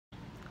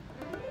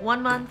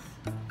1 month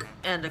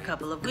and a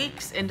couple of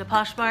weeks into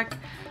Poshmark.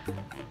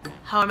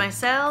 How are my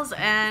sales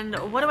and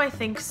what do I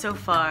think so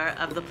far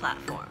of the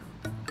platform?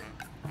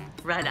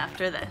 Right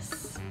after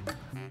this.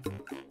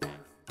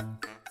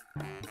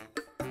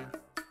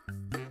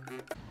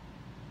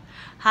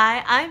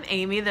 Hi, I'm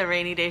Amy, the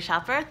Rainy Day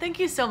Shopper. Thank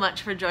you so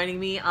much for joining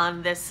me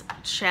on this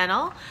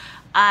channel.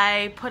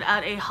 I put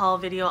out a haul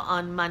video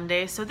on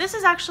Monday, so this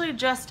is actually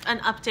just an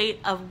update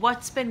of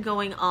what's been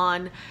going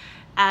on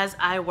as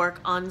I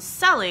work on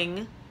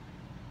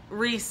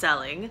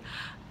reselling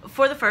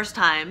for the first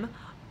time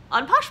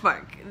on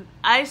Poshmark.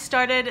 I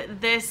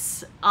started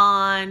this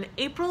on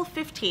April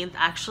 15th,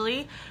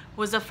 actually,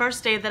 was the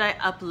first day that I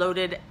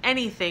uploaded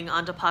anything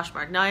onto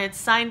Poshmark. Now, I had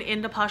signed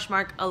into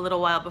Poshmark a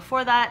little while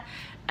before that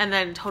and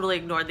then totally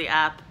ignored the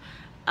app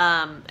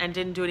and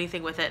didn't do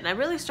anything with it. And I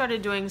really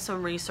started doing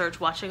some research,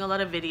 watching a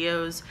lot of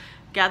videos,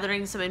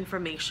 gathering some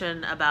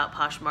information about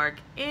Poshmark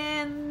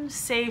in,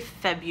 say,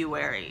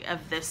 February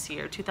of this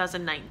year,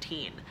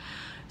 2019.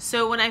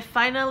 So when I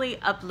finally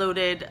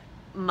uploaded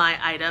my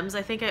items,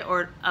 I think I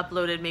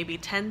uploaded maybe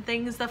 10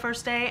 things the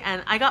first day,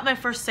 and I got my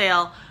first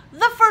sale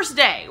the first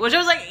day, which I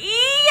was like,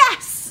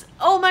 yes!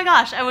 Oh my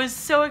gosh, I was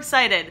so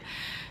excited.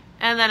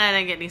 And then I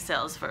didn't get any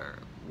sales for,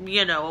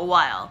 a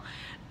while.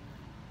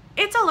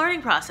 It's a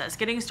learning process.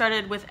 Getting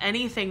started with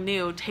anything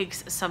new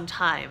takes some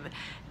time.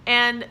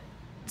 And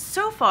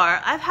so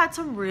far, I've had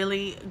some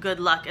really good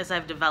luck as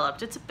I've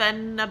developed. It's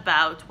been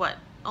about, what?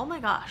 Oh my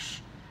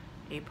gosh.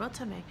 April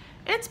to May.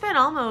 It's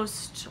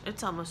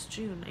almost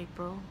June,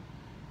 April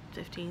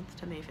 15th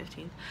to May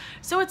 15th.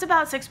 So it's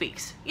about 6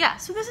 weeks. Yeah,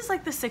 so this is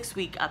like the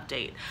 6-week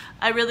update.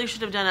 I really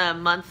should have done a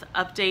month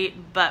update,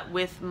 but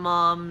with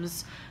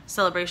Mom's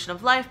celebration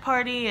of life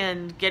party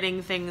and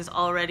getting things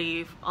all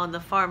ready on the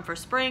farm for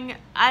spring,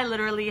 I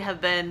literally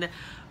have been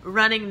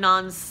running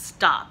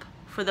non-stop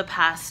for the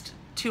past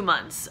 2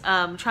 months,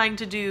 trying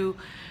to do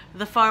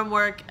the farm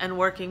work and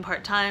working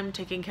part-time,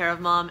 taking care of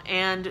Mom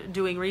and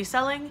doing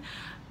reselling.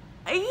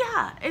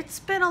 Yeah, it's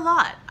been a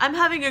lot. I'm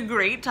having a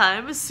great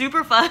time,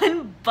 super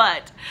fun,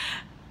 but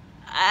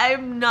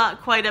I'm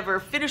not quite ever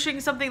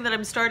finishing something that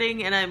I'm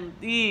starting, and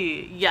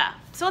yeah.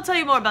 So I'll tell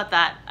you more about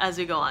that as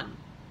we go on.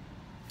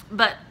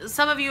 But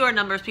some of you are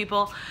numbers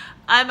people.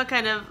 I'm a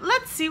kind of,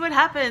 let's see what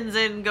happens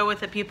and go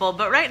with it people.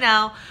 But right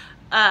now,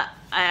 I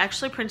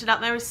actually printed out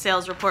my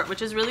sales report,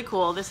 which is really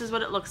cool. This is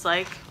what it looks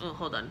like. Oh,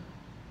 hold on.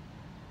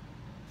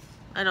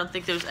 I don't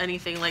think there's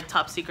anything like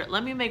top secret.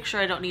 Let me make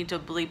sure I don't need to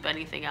bleep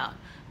anything out.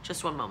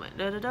 Just one moment.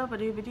 Nope.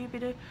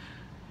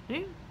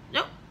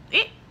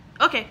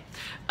 Okay.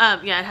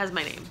 Yeah, it has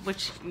my name,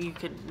 which you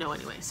could know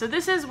anyway. So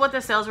this is what the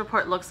sales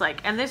report looks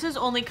like. And this is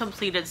only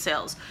completed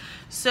sales.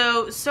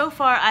 So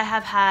far I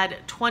have had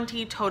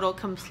 20 total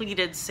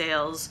completed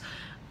sales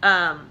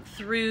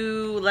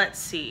through, let's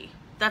see,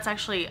 that's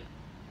actually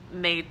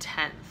May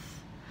 10th.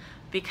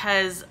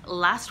 Because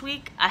last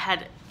week I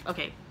had,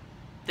 okay,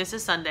 this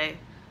is Sunday,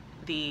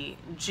 the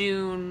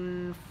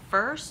June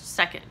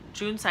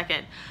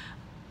 2nd.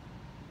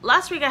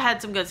 Last week I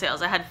had some good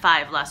sales. I had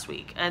 5 last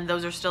week, and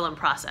those are still in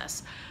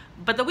process.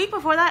 But the week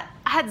before that,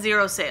 I had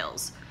 0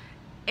 sales.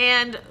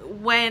 And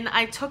when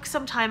I took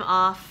some time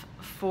off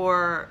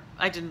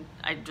I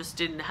just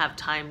didn't have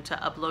time to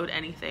upload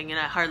anything, and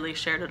I hardly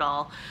shared it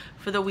all.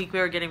 For the week we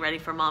were getting ready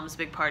for Mom's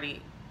big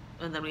party,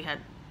 and then we had,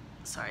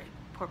 sorry,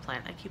 poor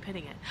plant, I keep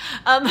hitting it.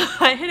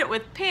 I hit it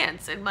with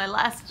pants in my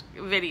last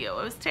video.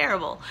 It was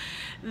terrible.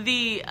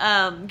 The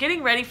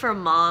getting ready for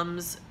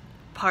Mom's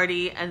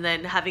party and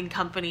then having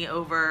company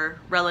over,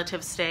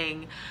 relatives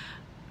staying,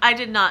 I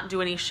did not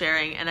do any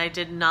sharing, and I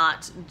did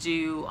not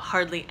do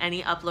hardly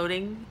any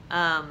uploading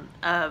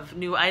of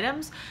new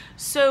items.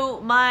 So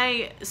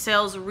my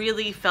sales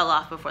really fell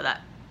off before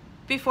that.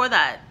 Before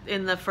that,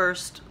 in the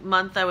first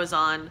month I was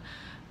on,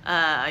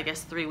 I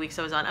guess 3 weeks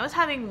I was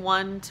having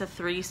 1 to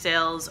 3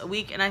 sales a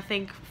week, and I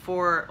think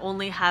for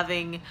only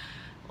having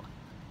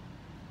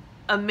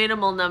a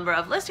minimal number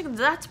of listings,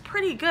 that's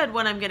pretty good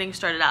when I'm getting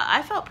started out.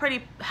 I felt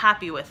pretty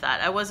happy with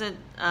that. I wasn't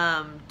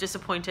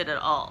disappointed at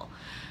all.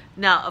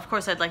 Now, of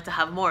course, I'd like to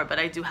have more, but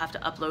I do have to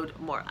upload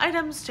more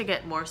items to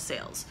get more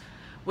sales,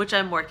 which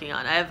I'm working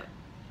on.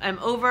 I'm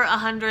over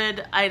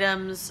 100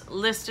 items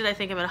listed. I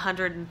think I'm at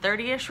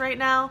 130-ish right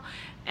now,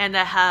 and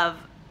I have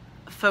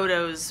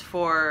photos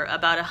for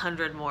about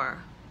 100 more,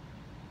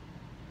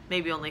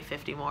 maybe only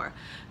 50 more,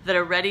 that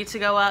are ready to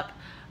go up.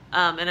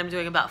 And I'm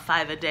doing about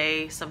 5 a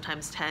day,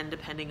 sometimes 10,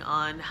 depending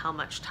on how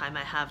much time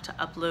I have to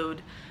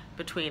upload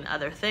between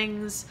other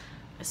things,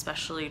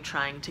 especially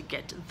trying to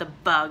get the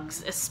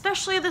bugs,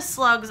 especially the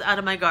slugs, out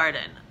of my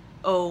garden.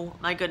 Oh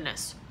my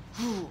goodness.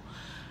 Whew.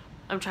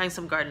 I'm trying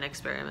some garden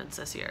experiments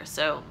this year.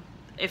 So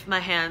if my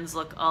hands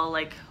look all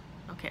like,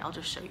 okay, I'll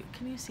just show you.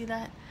 Can you see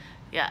that?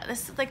 Yeah,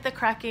 this is like the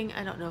cracking.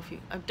 I don't know if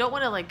you, I don't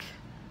want to like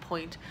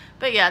point,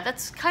 but yeah,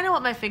 that's kind of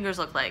what my fingers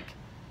look like.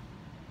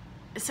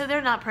 So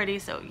they're not pretty,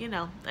 so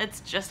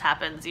it just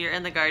happens. You're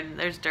in the garden,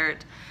 there's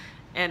dirt,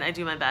 and I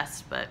do my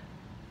best, but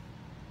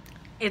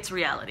it's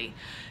reality.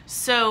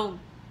 So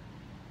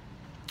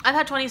I've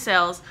had 20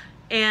 sales,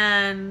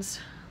 and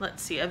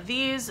let's see, of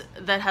these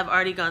that have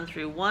already gone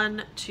through,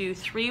 1, 2,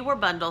 3 were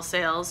bundle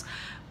sales.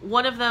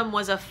 One of them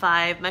was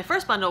my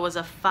first bundle was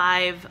a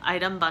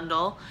 5-item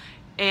bundle.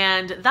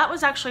 And that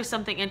was actually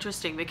something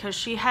interesting because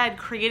she had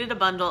created a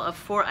bundle of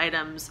 4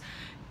 items,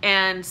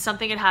 and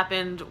something had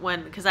happened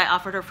because I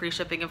offered her free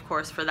shipping, of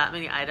course, for that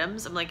many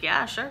items. I'm like,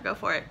 yeah, sure, go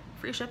for it.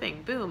 Free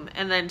shipping, boom.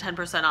 And then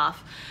 10%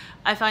 off.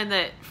 I find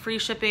that free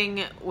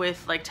shipping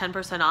with like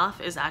 10%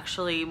 off is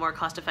actually more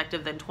cost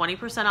effective than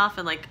 20% off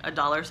and like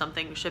 $1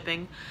 something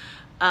shipping.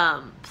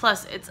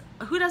 Plus,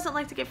 who doesn't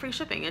like to get free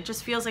shipping? It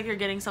just feels like you're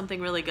getting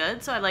something really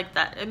good. So I like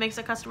that. It makes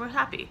a customer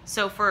happy.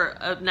 So for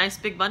a nice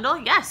big bundle,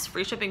 yes,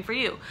 free shipping for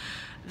you.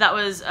 That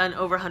was an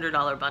over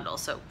 $100 bundle.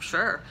 So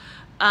sure.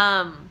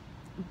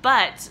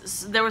 But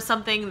there was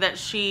something that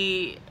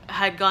she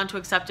had gone to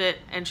accept it,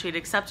 and she'd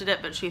accepted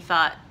it, but she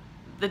thought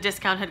the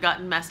discount had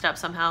gotten messed up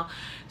somehow.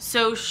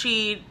 So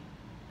she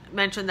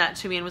mentioned that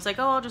to me and was like,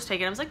 oh, I'll just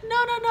take it. I was like,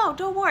 no,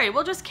 don't worry.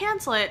 We'll just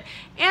cancel it.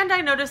 And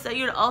I noticed that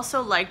you'd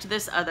also liked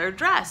this other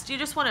dress. Do you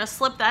just want to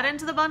slip that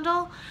into the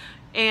bundle?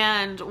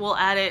 And we'll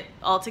add it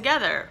all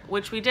together,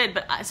 which we did.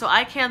 So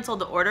I canceled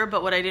the order,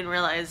 but what I didn't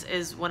realize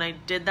is when I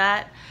did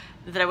that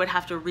I would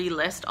have to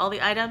relist all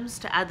the items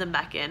to add them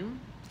back in.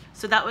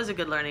 So that was a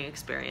good learning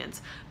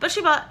experience. But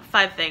she bought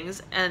 5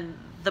 things, and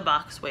the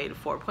box weighed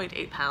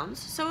 4.8 pounds.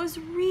 So I was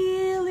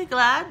really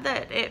glad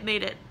that it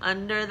made it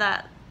under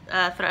that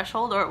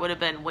threshold, or it would have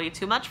been way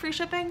too much free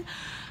shipping.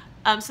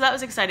 So that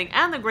was exciting.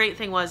 And the great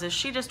thing is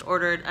she just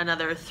ordered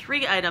another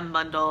 3-item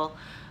bundle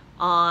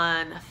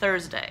on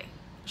Thursday.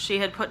 She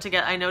had put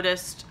together, I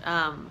noticed,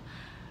 I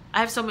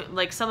have some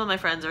of my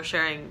friends are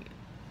sharing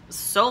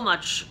so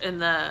much in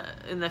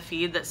the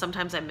feed that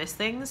sometimes I miss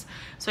things.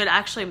 So I'd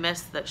actually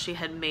missed that she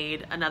had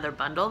made another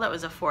bundle that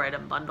was a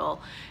 4-item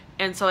bundle.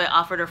 And so I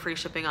offered her free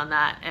shipping on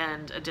that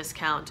and a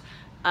discount.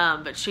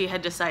 But she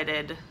had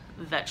decided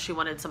that she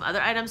wanted some other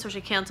items, so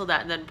she canceled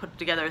that and then put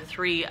together a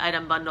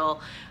 3-item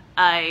bundle.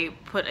 I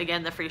put,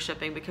 again, the free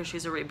shipping because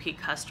she's a repeat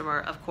customer,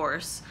 of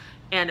course,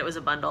 and it was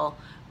a bundle,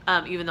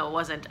 even though it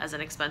wasn't as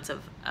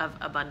inexpensive of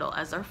a bundle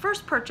as our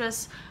first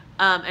purchase.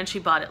 And she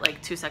bought it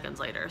like 2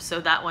 seconds later.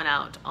 So that went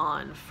out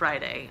on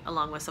Friday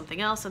along with something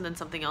else, and then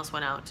something else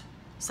went out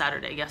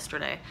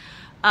yesterday.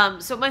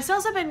 So my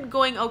sales have been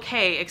going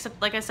okay,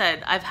 except like I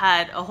said, I've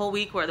had a whole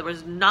week where there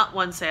was not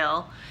one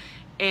sale,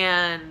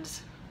 and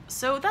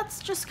so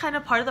that's just kind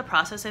of part of the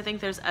process. I think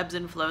there's ebbs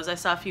and flows. I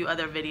saw a few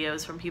other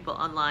videos from people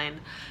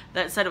online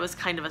that said it was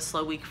kind of a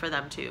slow week for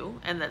them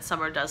too, and that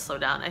summer does slow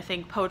down. I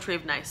think Poetry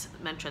of Nice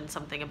mentioned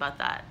something about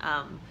that.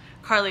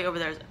 Carly over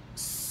there is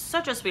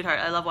such a sweetheart.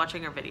 I love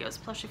watching her videos.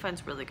 Plus she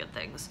finds really good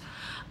things.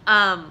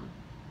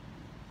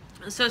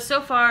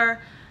 So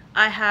far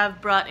I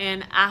have brought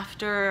in,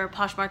 after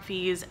Poshmark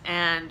fees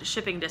and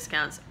shipping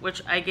discounts,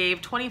 which I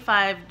gave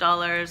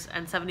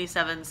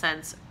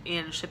 $25.77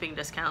 in shipping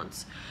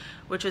discounts,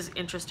 which is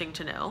interesting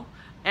to know.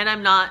 And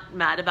I'm not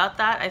mad about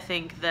that. I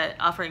think that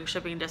offering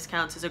shipping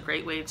discounts is a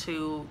great way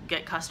to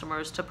get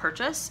customers to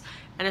purchase.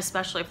 And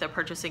especially if they're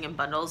purchasing in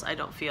bundles, I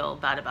don't feel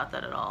bad about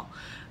that at all.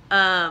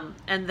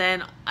 And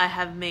then I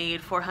have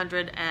made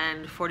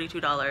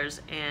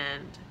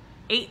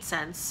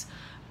 $442.08.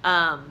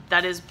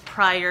 That is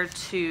prior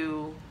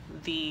to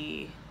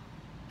the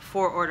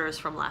 4 orders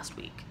from last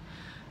week.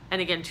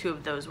 And again, 2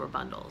 of those were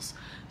bundles.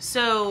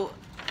 So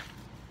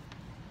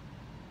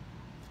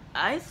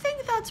I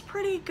think that's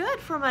pretty good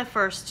for my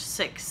first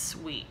 6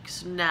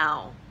 weeks.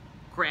 Now,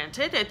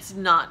 granted, it's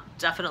not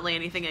definitely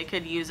anything I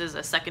could use as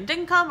a second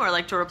income, or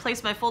like to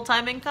replace my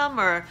full-time income,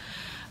 or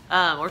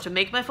to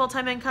make my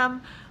full-time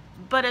income.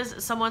 But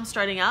as someone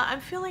starting out, I'm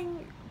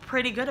feeling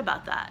pretty good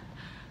about that.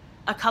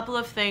 A couple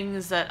of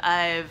things that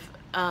I've,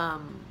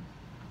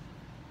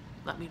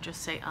 let me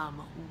just say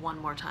one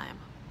more time.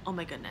 Oh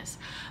my goodness.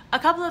 A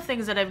couple of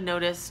things that I've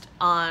noticed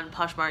on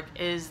Poshmark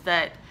is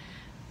that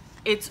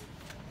it's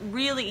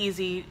really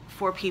easy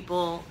for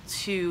people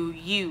to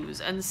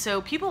use, and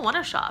so people want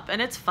to shop,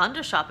 and it's fun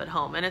to shop at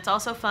home, and it's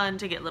also fun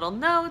to get little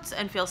notes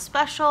and feel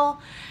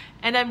special,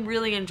 and I'm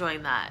really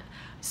enjoying that.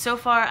 So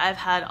far I've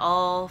had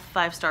all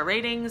 5-star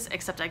ratings,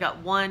 except I got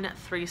 1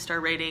 3-star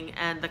rating,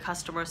 and the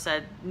customer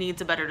said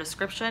needs a better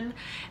description,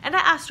 and I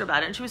asked her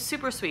about it, and she was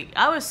super sweet.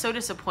 I was so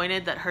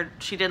disappointed that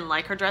she didn't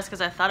like her dress,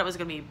 because I thought it was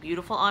going to be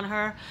beautiful on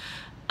her,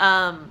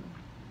 and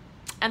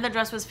the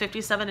dress was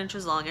 57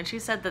 inches long, and she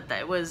said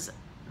that was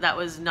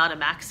not a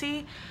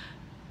maxi,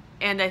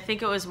 and I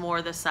think it was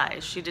more the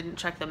size. She didn't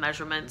check the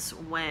measurements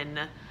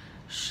when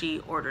she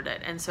ordered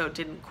it, and so it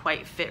didn't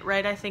quite fit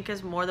right, I think,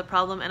 is more the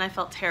problem. And I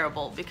felt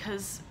terrible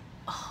because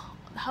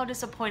how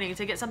disappointing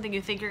to get something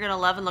you think you're gonna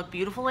love and look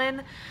beautiful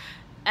in,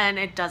 and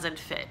it doesn't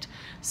fit.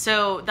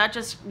 So that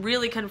just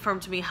really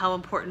confirmed to me how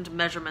important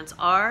measurements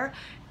are,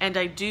 and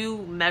I do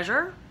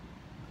measure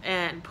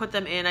and put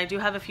them in. I do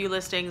have a few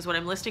listings when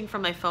I'm listing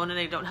from my phone and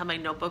I don't have my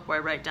notebook where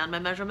I write down my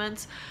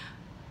measurements.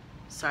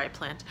 Sorry,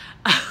 plant.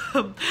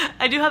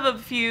 I do have a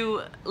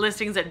few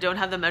listings that don't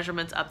have the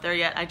measurements up there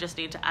yet. I just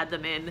need to add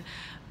them in.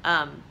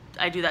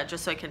 I do that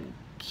just so I can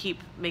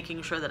keep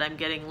making sure that I'm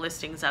getting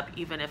listings up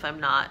even if I'm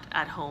not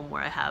at home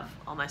where I have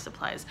all my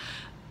supplies.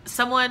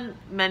 Someone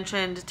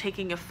mentioned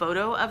taking a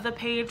photo of the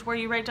page where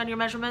you write down your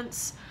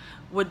measurements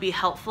would be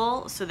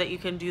helpful so that you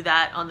can do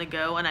that on the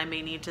go, and I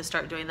may need to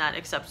start doing that,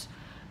 except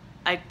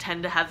I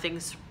tend to have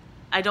things,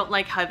 I don't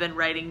like how I've been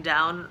writing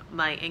down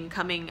my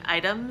incoming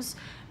items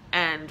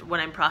and when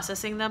I'm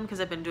processing them,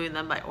 because I've been doing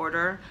them by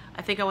order.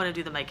 I think I want to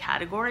do them by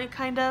category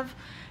kind of,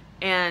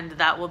 and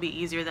that will be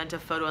easier than to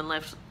photo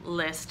and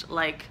list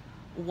like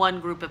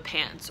one group of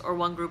pants or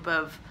one group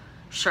of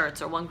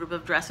shirts or one group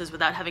of dresses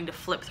without having to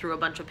flip through a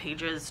bunch of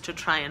pages to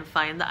try and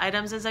find the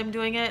items as I'm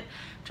doing it,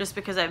 just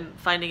because I'm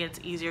finding it's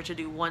easier to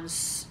do one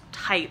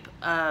type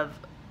of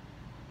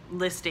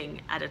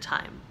listing at a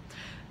time.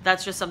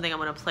 That's just something I'm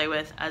going to play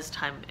with as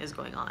time is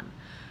going on.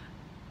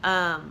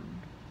 I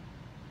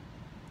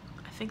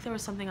think there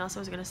was something else I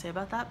was going to say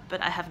about that,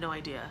 but I have no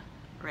idea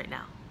right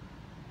now.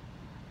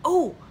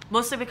 Oh,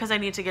 mostly because I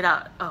need to get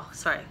out. Oh,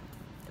 sorry.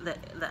 The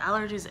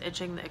allergies,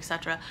 itching,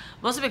 etc.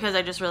 Mostly because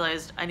I just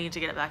realized I need to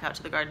get it back out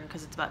to the garden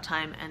because it's about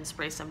time, and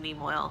spray some neem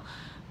oil.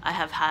 I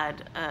have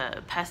had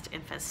a pest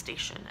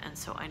infestation, and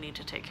so I need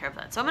to take care of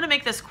that. So I'm going to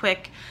make this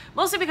quick,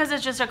 mostly because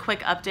it's just a quick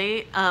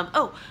update.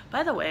 Oh,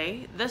 by the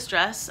way, this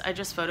dress I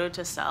just photoed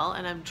to sell,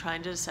 and I'm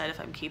trying to decide if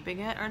I'm keeping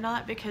it or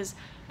not because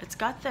it's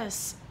got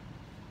this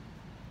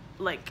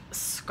like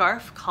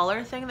scarf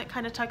collar thing that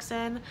kind of tucks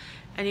in,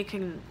 and you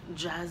can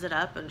jazz it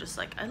up and just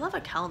like, I love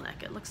a cowl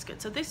neck, it looks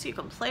good. So this you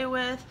can play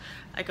with,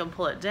 I can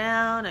pull it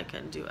down, I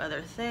can do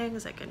other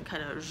things, I can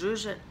kind of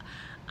zhuzh it.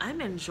 I'm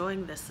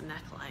enjoying this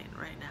neckline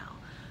right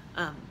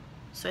now.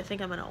 So I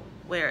think I'm gonna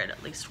wear it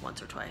at least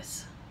once or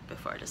twice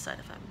before I decide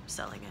if I'm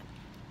selling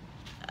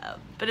it.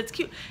 But it's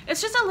cute.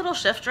 It's just a little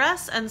shift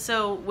dress, and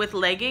so with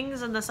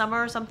leggings in the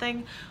summer or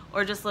something,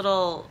 or just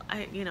little,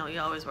 you know,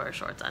 you always wear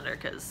shorts under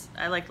because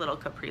I like little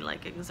capri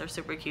leggings. They're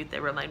super cute. They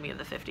remind me of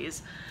the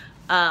 50s,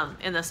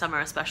 in the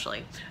summer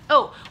especially.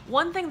 Oh,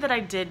 one thing that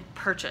I did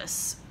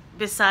purchase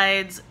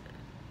besides,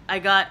 I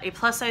got a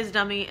plus size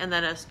dummy and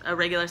then a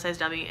regular size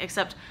dummy,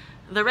 except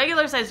the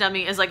regular size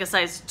dummy is like a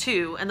size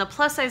 2 and the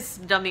plus size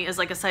dummy is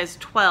like a size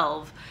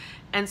 12.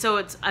 And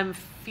so I'm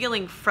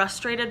feeling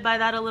frustrated by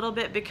that a little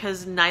bit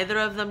because neither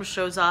of them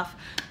shows off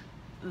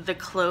the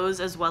clothes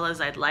as well as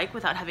I'd like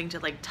without having to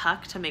like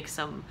tuck to make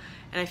some,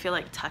 and I feel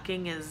like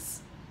tucking is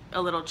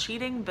a little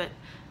cheating, but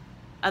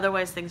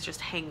otherwise things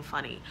just hang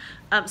funny.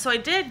 So I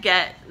did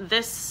get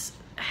this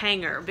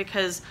hanger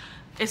because,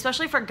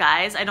 especially for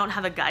guys, I don't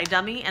have a guy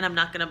dummy and I'm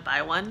not gonna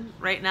buy one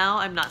right now.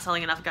 I'm not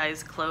selling enough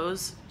guys'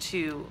 clothes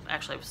to,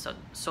 actually I've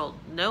sold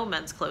no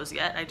men's clothes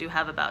yet. I do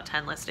have about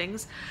 10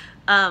 listings.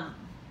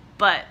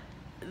 But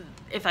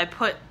if I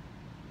put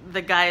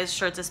the guys'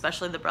 shirts,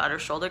 especially the broader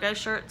shoulder guys'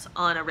 shirts,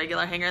 on a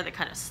regular hanger, they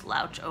kind of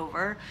slouch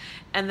over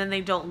and then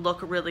they don't look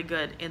really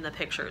good in the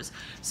pictures.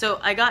 So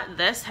I got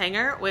this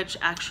hanger, which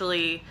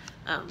actually,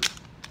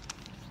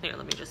 here,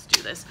 let me just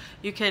do this.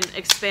 You can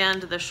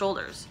expand the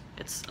shoulders.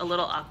 It's a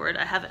little awkward.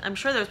 I'm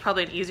sure there's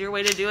probably an easier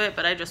way to do it,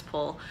 but I just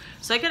pull.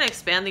 So I can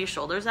expand these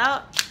shoulders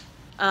out.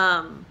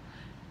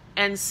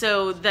 And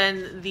so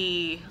then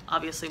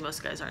obviously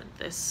most guys aren't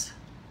this,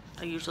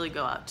 I usually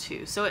go out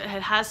 2. So it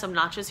has some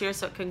notches here,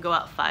 so it can go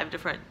out 5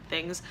 different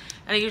things.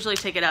 And I usually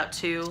take it out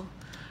 2.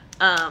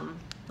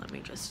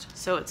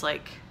 So it's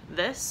like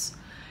this.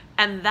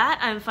 And that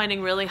I'm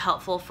finding really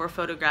helpful for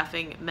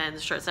photographing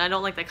men's shirts. And I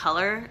don't like the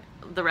color.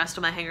 The rest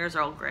of my hangers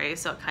are all gray,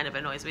 so it kind of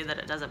annoys me that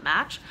it doesn't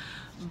match.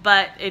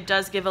 But it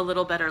does give a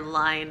little better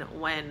line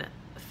when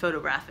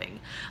photographing.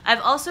 I've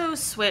also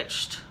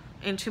switched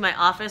into my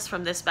office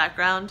from this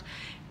background,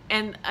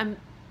 and I'm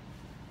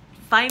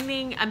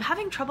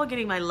having trouble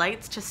getting my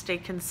lights to stay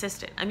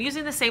consistent. I'm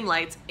using the same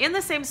lights in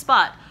the same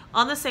spot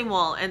on the same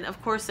wall, and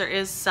of course there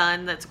is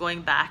sun that's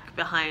going back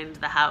behind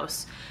the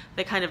house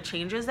that kind of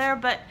changes there,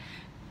 but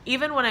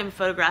even when I'm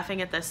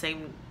photographing at the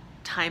same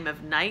time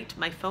of night,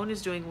 my phone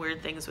is doing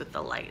weird things with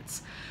the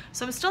lights.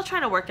 So I'm still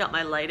trying to work out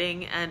my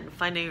lighting and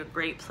finding a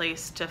great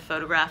place to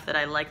photograph that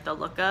I like the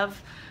look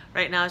of.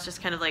 Right now it's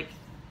just kind of like,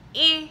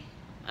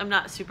 I'm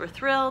not super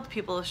thrilled.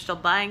 People are still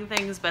buying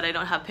things, but I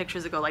don't have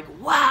pictures that go like,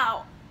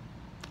 wow,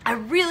 I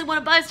really want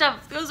to buy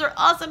stuff. Those are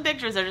awesome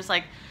pictures. They're just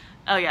like,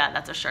 oh yeah,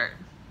 that's a shirt.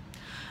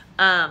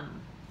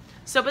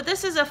 But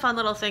this is a fun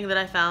little thing that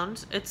I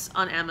found. It's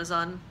on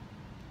Amazon.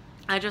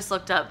 I just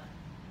looked up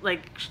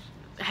like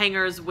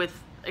hangers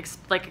with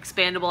like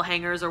expandable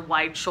hangers or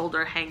wide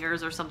shoulder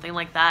hangers or something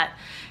like that.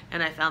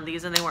 And I found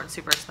these and they weren't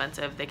super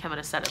expensive. They come in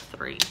a set of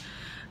 3.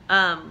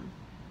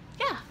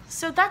 Yeah,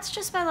 so that's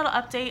just my little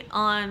update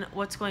on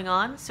what's going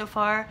on so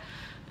far.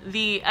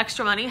 The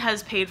extra money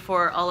has paid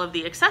for all of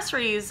the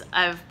accessories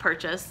I've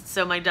purchased.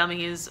 So my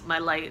dummies, my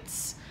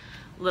lights,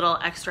 little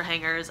extra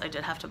hangers. I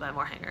did have to buy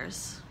more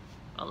hangers,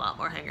 a lot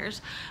more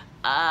hangers.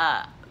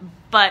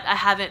 But I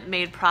haven't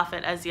made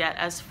profit as yet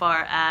as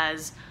far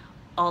as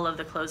all of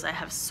the clothes I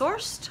have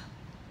sourced,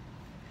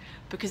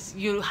 because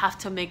you have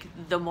to make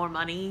the more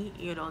money,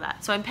 you know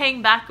that. So I'm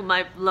paying back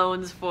my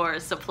loans for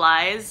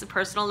supplies,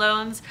 personal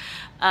loans,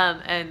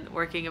 and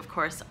working of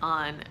course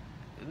on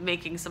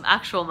making some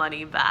actual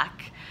money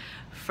back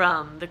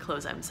from the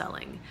clothes I'm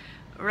selling.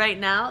 Right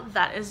now,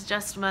 that is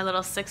just my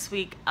little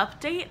 6-week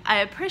update. I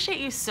appreciate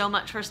you so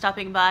much for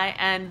stopping by,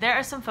 and there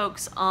are some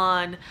folks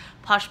on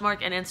Poshmark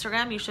and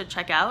Instagram you should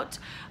check out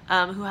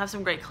who have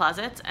some great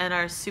closets and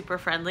are super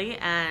friendly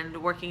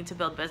and working to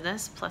build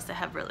business. Plus, they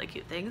have really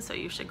cute things, so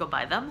you should go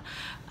buy them.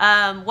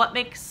 What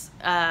makes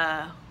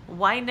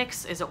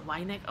Wynick? Is it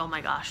Wynick? Oh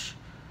my gosh.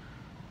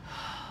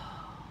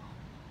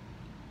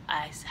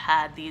 I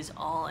had these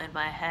all in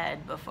my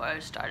head before I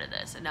started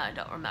this, and now I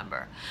don't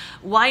remember.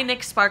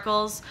 Wynick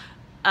Sparkles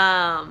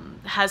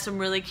has some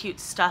really cute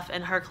stuff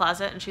in her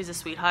closet, and she's a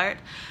sweetheart.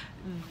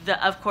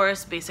 Of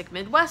course, Basic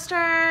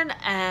Midwestern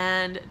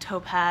and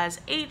Topaz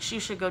H. You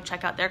should go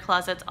check out their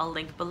closets. I'll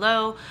link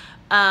below.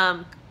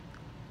 Oh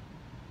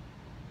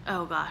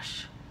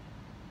gosh.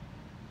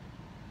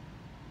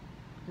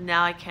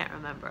 Now I can't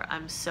remember.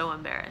 I'm so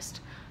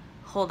embarrassed.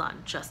 Hold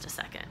on just a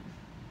second.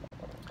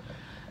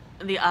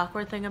 The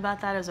awkward thing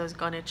about that is I was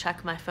going to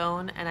check my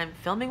phone and I'm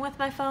filming with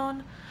my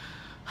phone.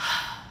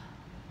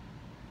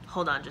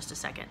 Hold on just a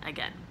second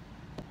again.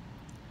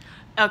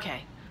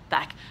 Okay,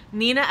 back.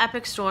 Nina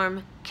Epic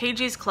Storm,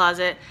 KG's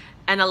Closet,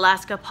 and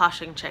Alaska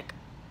Poshing Chick.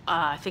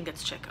 I think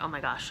it's Chick. Oh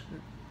my gosh.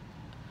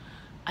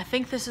 I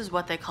think this is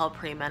what they call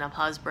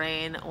premenopause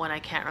brain when I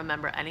can't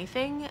remember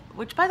anything,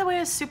 which by the way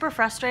is super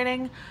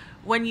frustrating.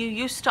 When you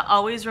used to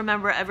always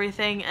remember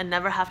everything and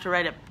never have to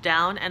write it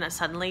down, and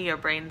suddenly your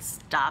brain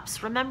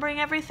stops remembering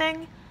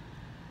everything.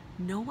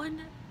 No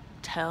one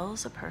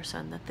tells a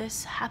person that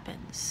this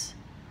happens.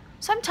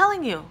 So I'm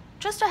telling you,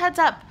 just a heads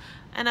up.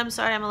 And I'm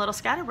sorry I'm a little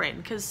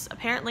scatterbrained, because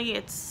apparently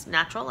it's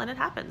natural and it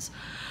happens.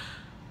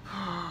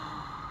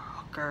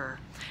 Grr.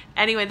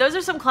 Anyway, those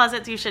are some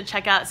closets you should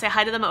check out. Say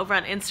hi to them over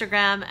on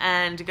Instagram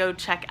and go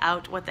check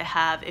out what they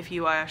have if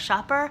you are a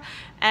shopper.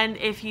 And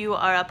if you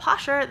are a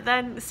posher,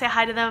 then say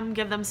hi to them,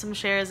 give them some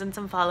shares and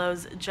some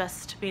follows,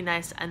 just to be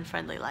nice and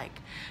friendly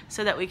like,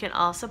 so that we can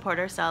all support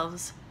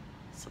ourselves.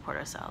 Support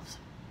ourselves.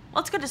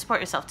 Well, it's good to support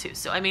yourself too.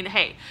 So, I mean,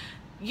 hey,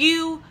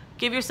 you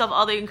give yourself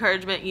all the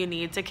encouragement you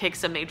need to kick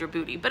some major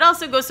booty, but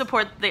also go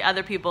support the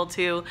other people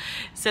too,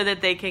 so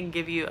that they can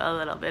give you a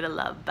little bit of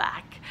love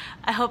back.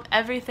 I hope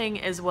everything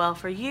is well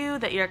for you,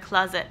 that your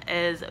closet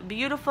is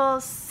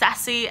beautiful,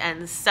 sassy,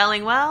 and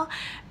selling well,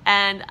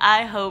 and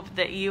I hope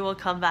that you will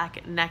come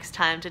back next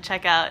time to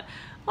check out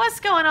what's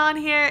going on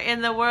here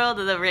in the world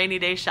of the rainy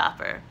day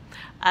shopper.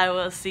 I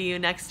will see you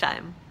next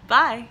time.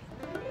 Bye.